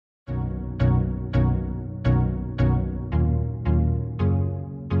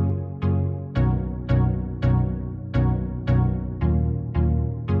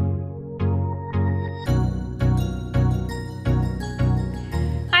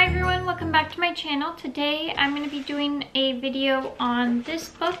welcome back to my channel. Today I'm going to be doing a video on this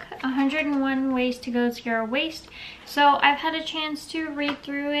book, 101 Ways to Go Zero Waste. So I've had a chance to read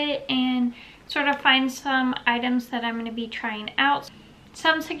through it and sort of find some items that I'm going to be trying out.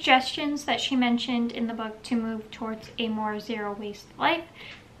 Some suggestions that she mentioned in the book to move towards a more zero waste life.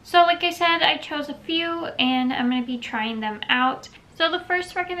 So like I said, I chose a few and I'm going to be trying them out. So the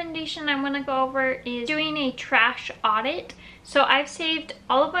first recommendation I'm going to go over is doing a trash audit. So I've saved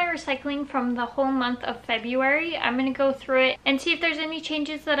all of my recycling from the whole month of February. I'm going to go through it and see if there's any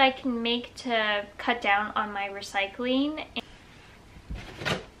changes that I can make to cut down on my recycling.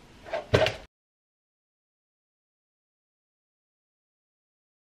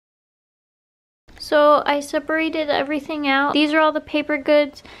 So I separated everything out. These are all the paper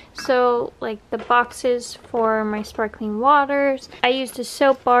goods. So like the boxes for my sparkling waters. I used a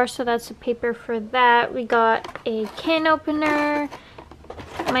soap bar, so that's the paper for that. We got a can opener.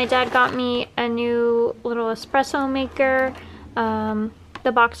 My dad got me a new little espresso maker.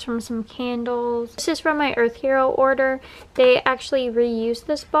 The box from some candles. This is from my Earth Hero order. They actually reused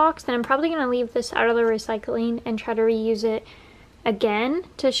this box, and I'm probably going to leave this out of the recycling and try to reuse it again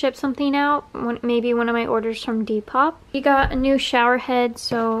to ship something out, maybe one of my orders from Depop. We got a new shower head,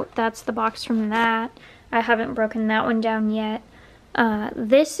 so that's the box from that. I haven't broken that one down yet.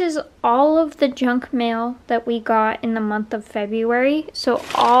 This is all of the junk mail that we got in the month of February. So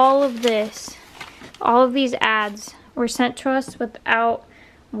all of this, all of these ads were sent to us without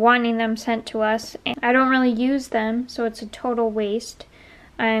wanting them sent to us, and I don't really use them, so it's a total waste.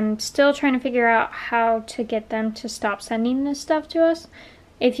 I'm still trying to figure out how to get them to stop sending this stuff to us.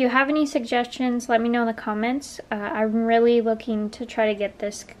 If you have any suggestions, let me know in the comments. I'm really looking to try to get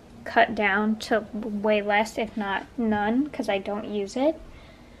this cut down to way less, if not none, because I don't use it.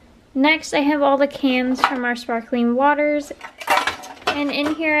 Next, I have all the cans from our sparkling waters. And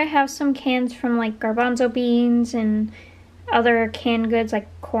in here I have some cans from like garbanzo beans and other canned goods like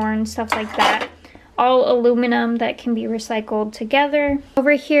corn, stuff like that. All aluminum that can be recycled together.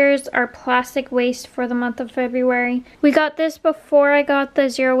 Over here is our plastic waste for the month of February. We got this before I got the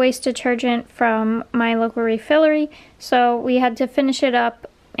zero waste detergent from my local refillery, so we had to finish it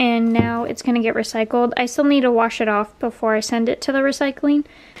up and now it's going to get recycled. I still need to wash it off before I send it to the recycling.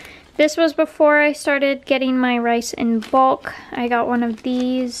 This was before I started getting my rice in bulk. I got one of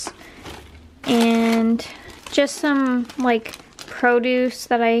these and just some like produce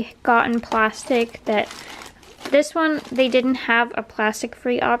that I got in plastic. That this one, they didn't have a plastic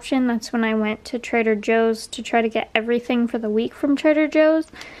free option. That's when I went to Trader Joe's to try to get everything for the week from Trader Joe's.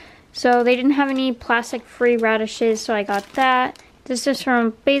 So they didn't have any plastic free radishes, so I got that. This is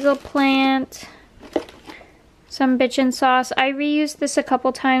from basil plant. Some bitchin' sauce. I reused this a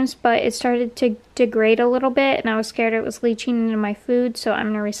couple times, but it started to degrade a little bit and I was scared it was leaching into my food, so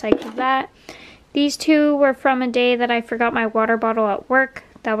I'm gonna recycle that. These two were from a day that I forgot my water bottle at work.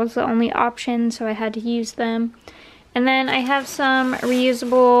 That was the only option, so I had to use them. And then I have some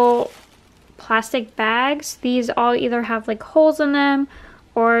reusable plastic bags. These all either have like holes in them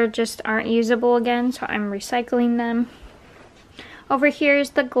or just aren't usable again, so I'm recycling them. Over here is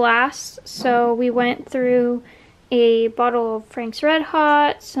the glass. So we went through a bottle of Frank's Red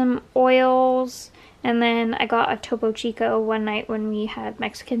Hot, some oils, and then I got a Topo Chico one night when we had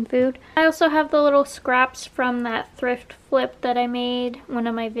Mexican food. I also have the little scraps from that thrift flip that I made, one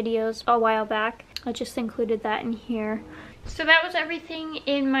of my videos a while back. I just included that in here. So that was everything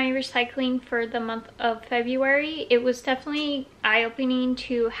in my recycling for the month of February. It was definitely eye-opening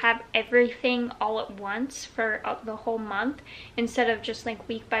to have everything all at once for the whole month instead of just like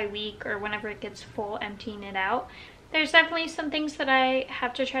week by week or whenever it gets full, emptying it out. There's definitely some things that I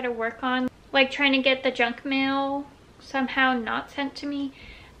have to try to work on, like trying to get the junk mail somehow not sent to me.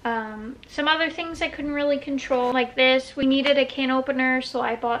 Some other things I couldn't really control, like this. We needed a can opener, so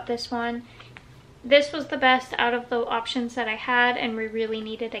I bought this one. This was the best out of the options that I had, and we really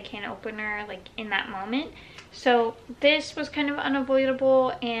needed a can opener like in that moment. So this was kind of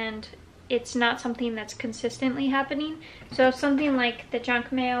unavoidable, and it's not something that's consistently happening. So something like the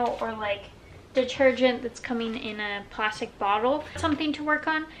junk mail or like detergent that's coming in a plastic bottle, something to work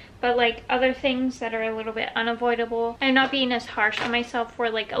on. But like other things that are a little bit unavoidable, I'm not being as harsh on myself for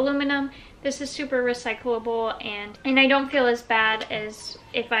like aluminum. This is super recyclable, and I don't feel as bad as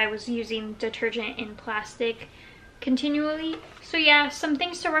if I was using detergent in plastic continually. So yeah, some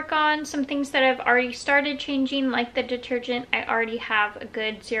things to work on, some things that I've already started changing, like the detergent. I already have a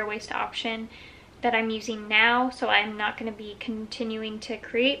good zero waste option that I'm using now, so I'm not going to be continuing to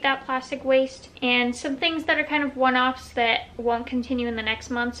create that plastic waste. And some things that are kind of one-offs that won't continue in the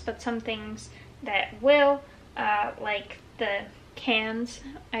next months, but some things that will, like the cans.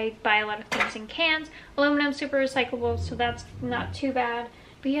 I buy a lot of things in cans. Aluminum, super recyclable, so that's not too bad.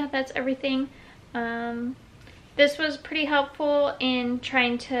 But yeah, that's everything. This was pretty helpful in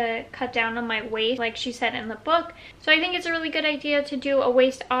trying to cut down on my waste, like she said in the book. So I think it's a really good idea to do a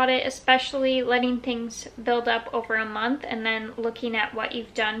waste audit, especially letting things build up over a month and then looking at what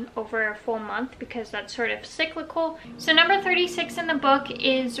you've done over a full month, because that's sort of cyclical. So number 36 in the book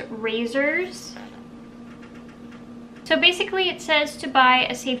is razors. So basically it says to buy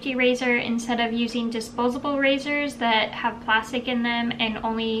a safety razor instead of using disposable razors that have plastic in them and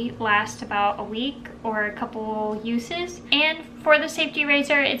only last about a week or a couple uses. And for the safety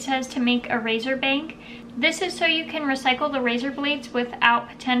razor, it says to make a razor bank. This is so you can recycle the razor blades without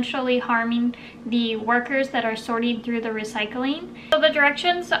potentially harming the workers that are sorting through the recycling. So the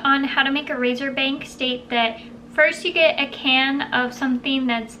directions on how to make a razor bank state that first you get a can of something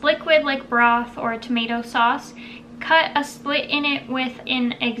that's liquid like broth or tomato sauce. Cut a split in it with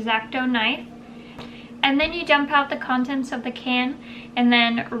an X-Acto knife, and then you dump out the contents of the can and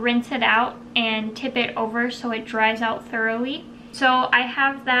then rinse it out and tip it over so it dries out thoroughly. So I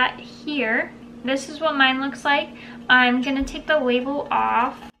have that here. This is what mine looks like. I'm gonna take the label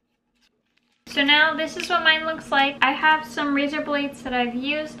off. So now this is what mine looks like. I have some razor blades that I've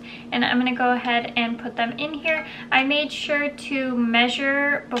used and I'm gonna go ahead and put them in here. I made sure to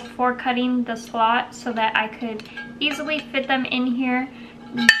measure before cutting the slot so that I could easily fit them in here.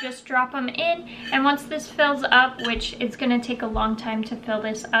 Just drop them in, and once this fills up, which it's gonna take a long time to fill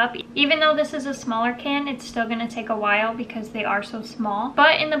this up, even though this is a smaller can, it's still gonna take a while because they are so small.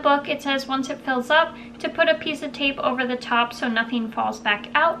 But in the book it says once it fills up to put a piece of tape over the top so nothing falls back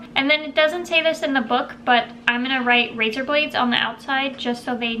out. And then it doesn't say this in the book, but I'm gonna write razor blades on the outside just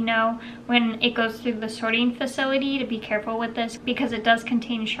so they know when it goes through the sorting facility to be careful with this, because it does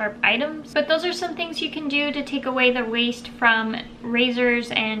contain sharp items. But those are some things you can do to take away the waste from razors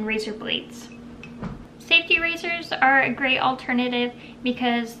and razor blades. Safety razors are a great alternative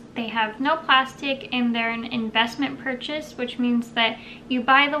because they have no plastic and they're an investment purchase, which means that you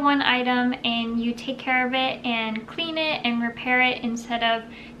buy the one item and you take care of it and clean it and repair it instead of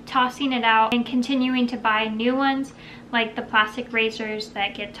tossing it out and continuing to buy new ones like the plastic razors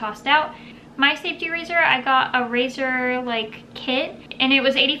that get tossed out. My safety razor, I got a razor like kit and it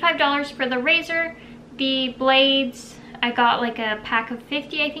was $85 for the razor. The blades, I got like a pack of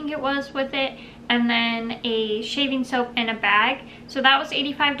 50, I think it was, with it, and then a shaving soap and a bag. So that was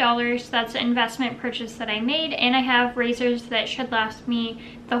 $85. That's an investment purchase that I made, and I have razors that should last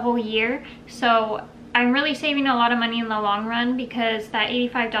me the whole year. So I'm really saving a lot of money in the long run because that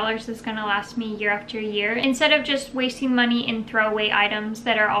 $85 is gonna last me year after year, instead of just wasting money in throwaway items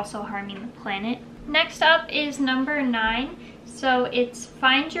that are also harming the planet. Next up is number 9. So it's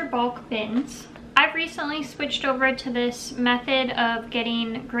find your bulk bins. I've recently switched over to this method of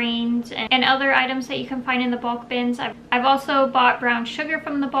getting grains and other items that you can find in the bulk bins. I've also bought brown sugar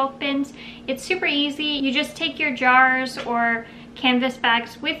from the bulk bins. It's super easy. You just take your jars or canvas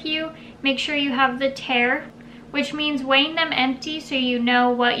bags with you. Make sure you have the tare, which means weighing them empty so you know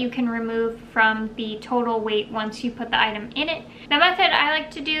what you can remove from the total weight once you put the item in it. The method I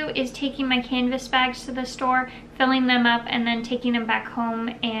like to do is taking my canvas bags to the store, filling them up, and then taking them back home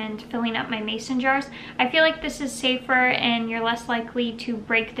and filling up my mason jars. I feel like this is safer and you're less likely to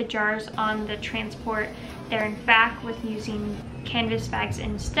break the jars on the transport there and back with using canvas bags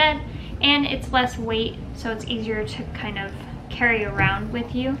instead, and it's less weight, so it's easier to kind of carry around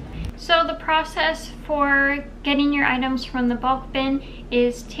with you. So the process for getting your items from the bulk bin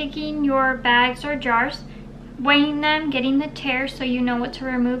is taking your bags or jars, weighing them, getting the tare so you know what to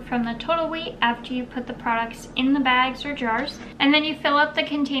remove from the total weight after you put the products in the bags or jars, and then you fill up the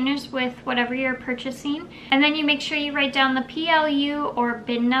containers with whatever you're purchasing, and then you make sure you write down the PLU or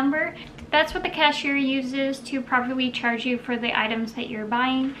bin number. That's what the cashier uses to properly charge you for the items that you're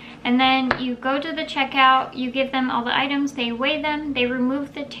buying. And then you go to the checkout, you give them all the items, they weigh them, they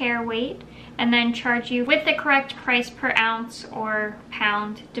remove the tare weight, and then charge you with the correct price per ounce or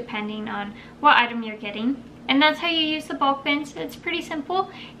pound, depending on what item you're getting. And that's how you use the bulk bins. It's pretty simple.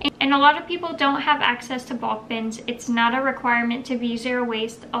 And a lot of people don't have access to bulk bins. It's not a requirement to be zero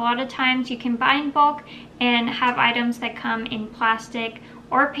waste. A lot of times you can buy in bulk and have items that come in plastic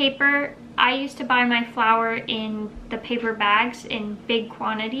or paper. I used to buy my flour in the paper bags in big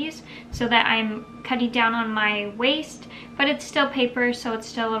quantities so that I'm cutting down on my waste, but it's still paper, so it's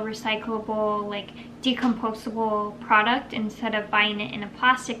still a recyclable, like decomposable product instead of buying it in a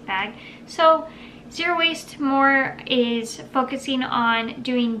plastic bag. So Zero waste more is focusing on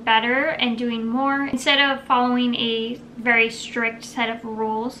doing better and doing more instead of following a very strict set of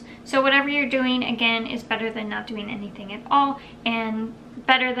rules. So whatever you're doing, again, is better than not doing anything at all and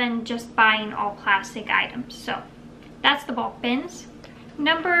better than just buying all plastic items. So that's the bulk bins.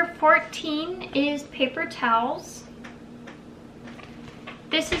 Number 14 is paper towels.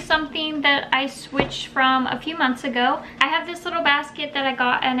 This is something that I switched from a few months ago. I have this little basket that I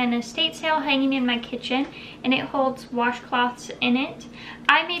got at an estate sale hanging in my kitchen, and it holds washcloths in it.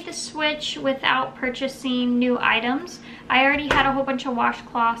 I made the switch without purchasing new items. I already had a whole bunch of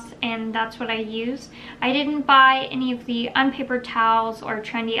washcloths, and that's what I use. I didn't buy any of the unpapered towels or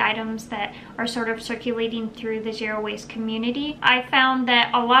trendy items that are sort of circulating through the zero waste community. I found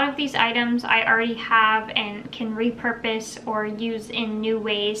that a lot of these items I already have and can repurpose or use in new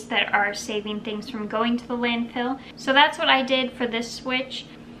ways that are saving things from going to the landfill. So that's what I did for this switch.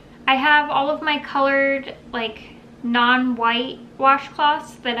 I have all of my colored, like, non-white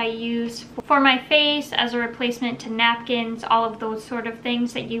washcloths that I use for my face as a replacement to napkins, all of those sort of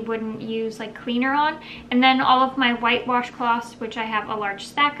things that you wouldn't use like cleaner on. And then all of my white washcloths, which I have a large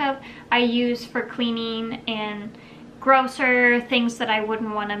stack of, I use for cleaning and grosser things that I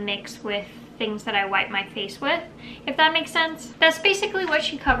wouldn't want to mix with things that I wipe my face with, if that makes sense. That's basically what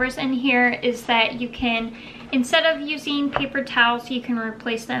she covers in here, is that you can, instead of using paper towels, you can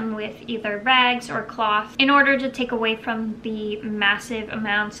replace them with either rags or cloth in order to take away from the massive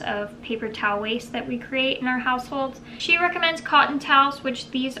amounts of paper towel waste that we create in our households. She recommends cotton towels,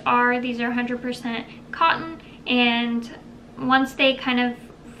 which these are 100% cotton, and once they kind of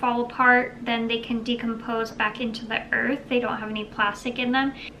fall apart, then they can decompose back into the earth. They don't have any plastic in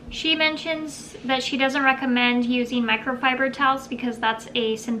them. She mentions that she doesn't recommend using microfiber towels because that's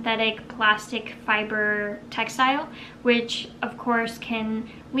a synthetic plastic fiber textile, which of course can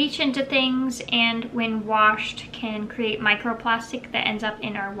leach into things and when washed can create microplastic that ends up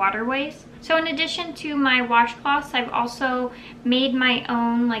in our waterways. So in addition to my washcloths, I've also made my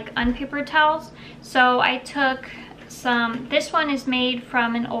own like unpapered towels. So I took some, this one is made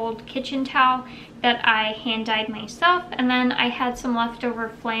from an old kitchen towel that I hand dyed myself, and then I had some leftover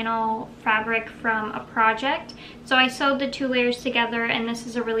flannel fabric from a project, so I sewed the two layers together, and this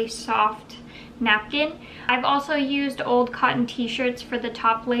is a really soft napkin. I've also used old cotton t-shirts for the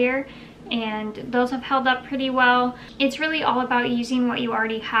top layer, and those have held up pretty well. It's really all about using what you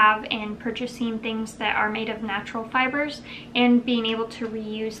already have and purchasing things that are made of natural fibers and being able to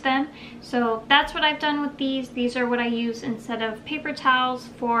reuse them. So that's what I've done with these. These are what I use instead of paper towels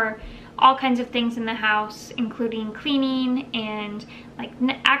for all kinds of things in the house, including cleaning and like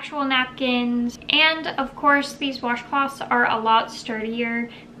actual napkins. And of course, these washcloths are a lot sturdier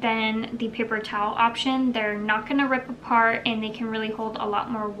than the paper towel option. They're not gonna rip apart, and they can really hold a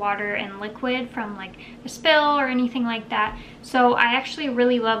lot more water and liquid from like a spill or anything like that. So I actually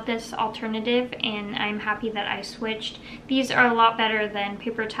really love this alternative, and I'm happy that I switched. These are a lot better than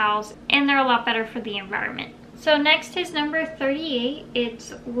paper towels, and they're a lot better for the environment. So next is number 38,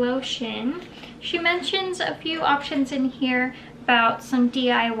 it's lotion. She mentions a few options in here about some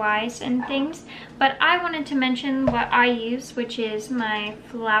DIYs and things, but I wanted to mention what I use, which is my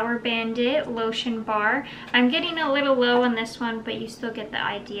Flower Bandit lotion bar. I'm getting a little low on this one, but you still get the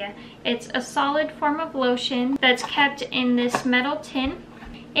idea. It's a solid form of lotion that's kept in this metal tin.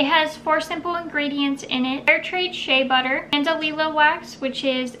 It has 4 simple ingredients in it: fair trade shea butter, candelilla wax, which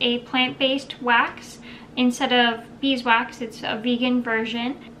is a plant-based wax. Instead of beeswax, it's a vegan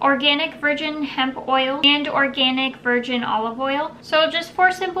version, organic virgin hemp oil, and organic virgin olive oil. So just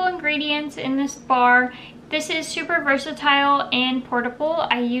 4 simple ingredients in this bar. This is super versatile and portable.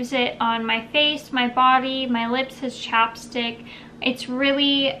 I use it on my face, my body, my lips as chapstick. It's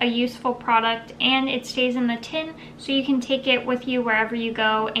really a useful product, and it stays in the tin, so you can take it with you wherever you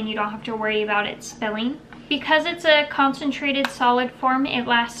go and you don't have to worry about it spilling. Because it's a concentrated solid form, it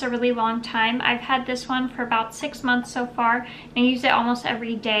lasts a really long time. I've had this one for about 6 months so far, and I use it almost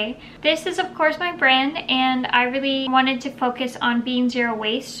every day. This is of course my brand, and I really wanted to focus on being zero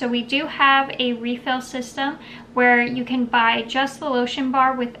waste, so we do have a refill system where you can buy just the lotion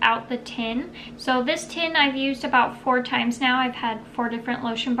bar without the tin. So this tin I've used about 4 times now. I've had 4 different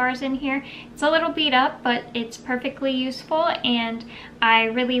lotion bars in here. It's a little beat up, but it's perfectly useful, and I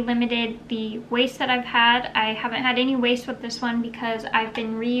really limited the waste that I've had. I haven't had any waste with this one because I've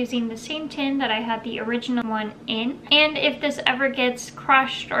been reusing the same tin that I had the original one in. And if this ever gets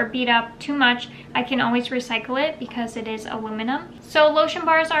crushed or beat up too much, I can always recycle it because it is aluminum. So lotion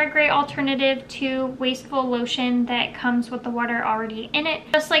bars are a great alternative to wasteful lotion lotion that comes with the water already in it.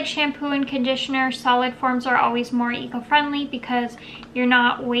 Just like shampoo and conditioner, solid forms are always more eco-friendly because you're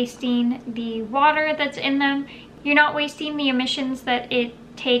not wasting the water that's in them. You're not wasting the emissions that it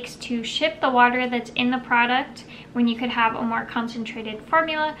takes to ship the water that's in the product when you could have a more concentrated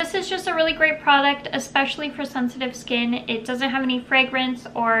formula. This is just a really great product, especially for sensitive skin. It doesn't have any fragrance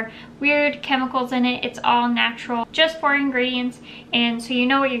or weird chemicals in it. It's all natural, just 4 ingredients, and so you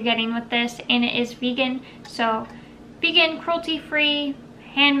know what you're getting with this, and it is vegan. So vegan, cruelty-free,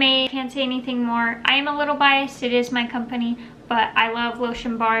 handmade, can't say anything more. I am a little biased, it is my company, but I love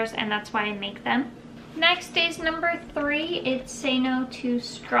lotion bars and that's why I make them. Next is number 3, it's say no to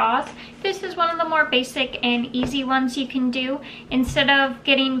straws. This is one of the more basic and easy ones you can do. Instead of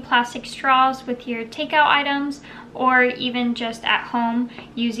getting plastic straws with your takeout items or even just at home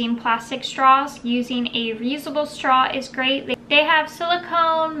using plastic straws, using a reusable straw is great. They have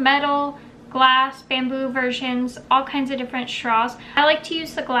silicone, metal, glass, bamboo versions, all kinds of different straws. I like to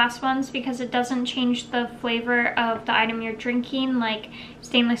use the glass ones because it doesn't change the flavor of the item you're drinking like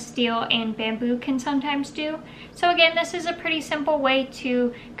stainless steel and bamboo can sometimes do. So again, this is a pretty simple way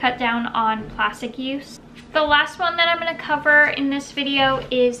to cut down on plastic use. The last one that I'm going to cover in this video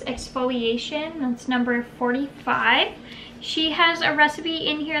is exfoliation. That's number 45. She has a recipe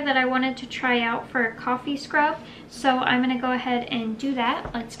in here that I wanted to try out for a coffee scrub, so I'm going to go ahead and do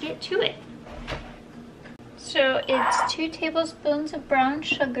that. Let's get to it. So it's 2 tablespoons of brown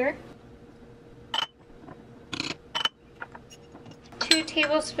sugar, 2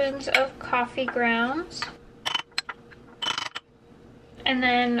 tablespoons of coffee grounds, and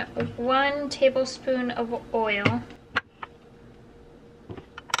then 1 tablespoon of oil.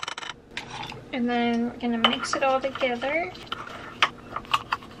 And then we're gonna mix it all together.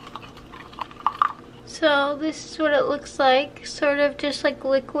 So this is what it looks like, sort of just like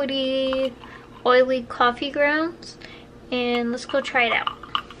liquidy, oily coffee grounds. And let's go try it out.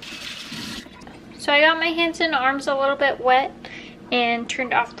 So I got my hands and arms a little bit wet and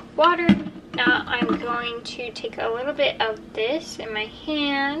turned off the water. Now I'm going to take a little bit of this in my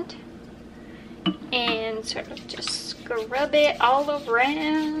hand and sort of just scrub it all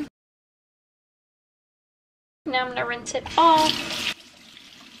around. Now I'm gonna rinse it off.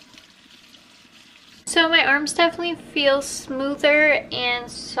 So my arms definitely feel smoother and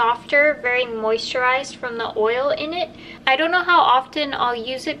softer, very moisturized from the oil in it. I don't know how often I'll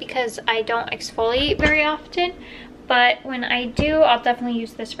use it because I don't exfoliate very often, but when I do, I'll definitely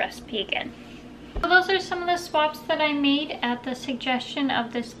use this recipe again. So those are some of the swaps that I made at the suggestion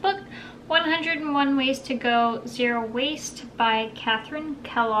of this book, 101 Ways to Go Zero Waste by Kathryn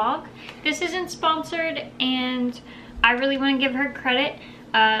Kellogg. This isn't sponsored and I really want to give her credit.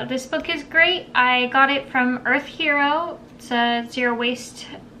 This book is great. I got it from Earth Hero. It's a zero waste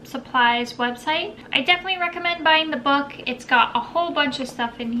supplies website. I definitely recommend buying the book. It's got a whole bunch of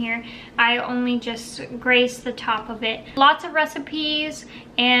stuff in here. I only just grazed the top of it. Lots of recipes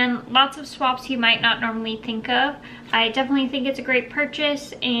and lots of swaps you might not normally think of. I definitely think it's a great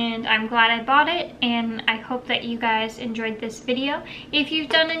purchase and I'm glad I bought it, and I hope that you guys enjoyed this video. If you've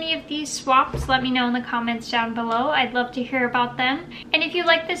done any of these swaps, let me know in the comments down below. I'd love to hear about them. And if you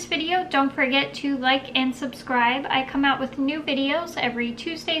like this video, don't forget to like and subscribe. I come out with new videos every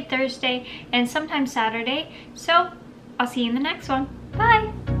Tuesday, Thursday, and sometimes Saturday. So I'll see you in the next one.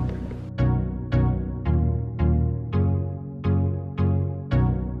 Bye!